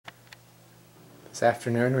This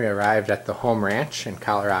afternoon we arrived at the home ranch in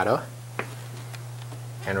Colorado,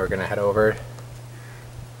 and we're gonna head over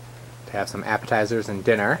to have some appetizers and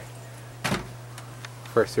dinner.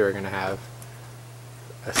 First we're gonna have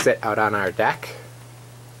a sit out on our deck.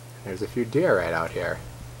 There's a few deer right out here.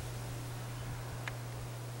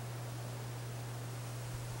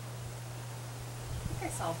 I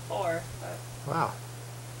think I saw 4, but... Wow.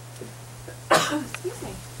 Excuse me.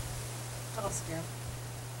 That'll scare them.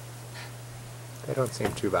 They don't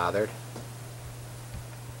seem too bothered.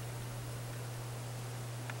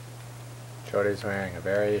 Jody's wearing a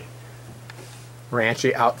very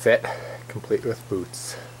ranchy outfit, complete with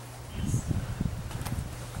boots.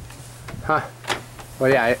 Huh.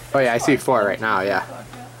 Well, yeah. I see 4 right now. Yeah.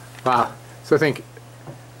 Wow. So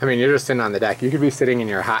I mean, you're just sitting on the deck. You could be sitting in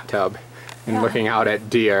your hot tub and looking out at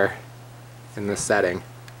deer in this setting.